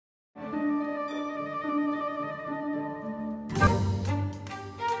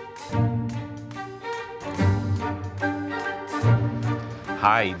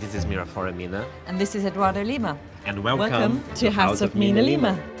Hi, this is Mira Mina. And this is Eduardo Lima. And welcome to House of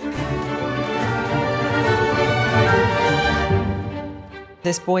MinaLima.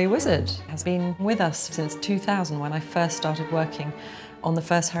 This boy wizard has been with us since 2000 when I first started working on the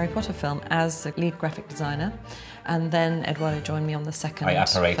first Harry Potter film as the lead graphic designer. And then Eduardo joined me on the second film. I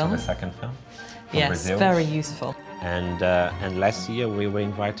operated the second film from yes, Brazil. Very useful. And last year we were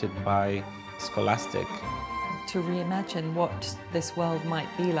invited by Scholastic to reimagine what this world might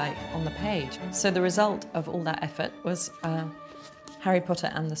be like on the page. So the result of all that effort was Harry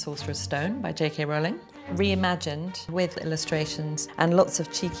Potter and the Sorcerer's Stone by J.K. Rowling, reimagined with illustrations and lots of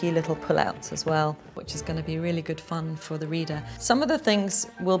cheeky little pullouts as well, which is going to be really good fun for the reader. Some of the things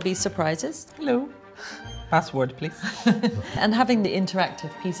will be surprises. Hello. Password, please. And having the interactive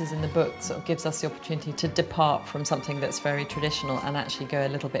pieces in the book sort of gives us the opportunity to depart from something that's very traditional and actually go a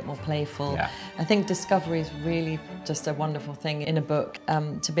little bit more playful. Yeah. I think discovery is really just a wonderful thing in a book,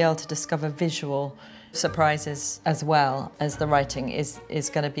 to be able to discover visual surprises as well as the writing is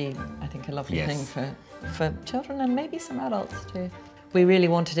going to be, I think, a lovely thing for children and maybe some adults too. We really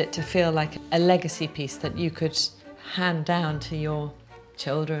wanted it to feel like a legacy piece that you could hand down to your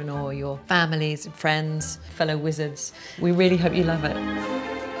children or your families, friends, fellow wizards. We really hope you love it.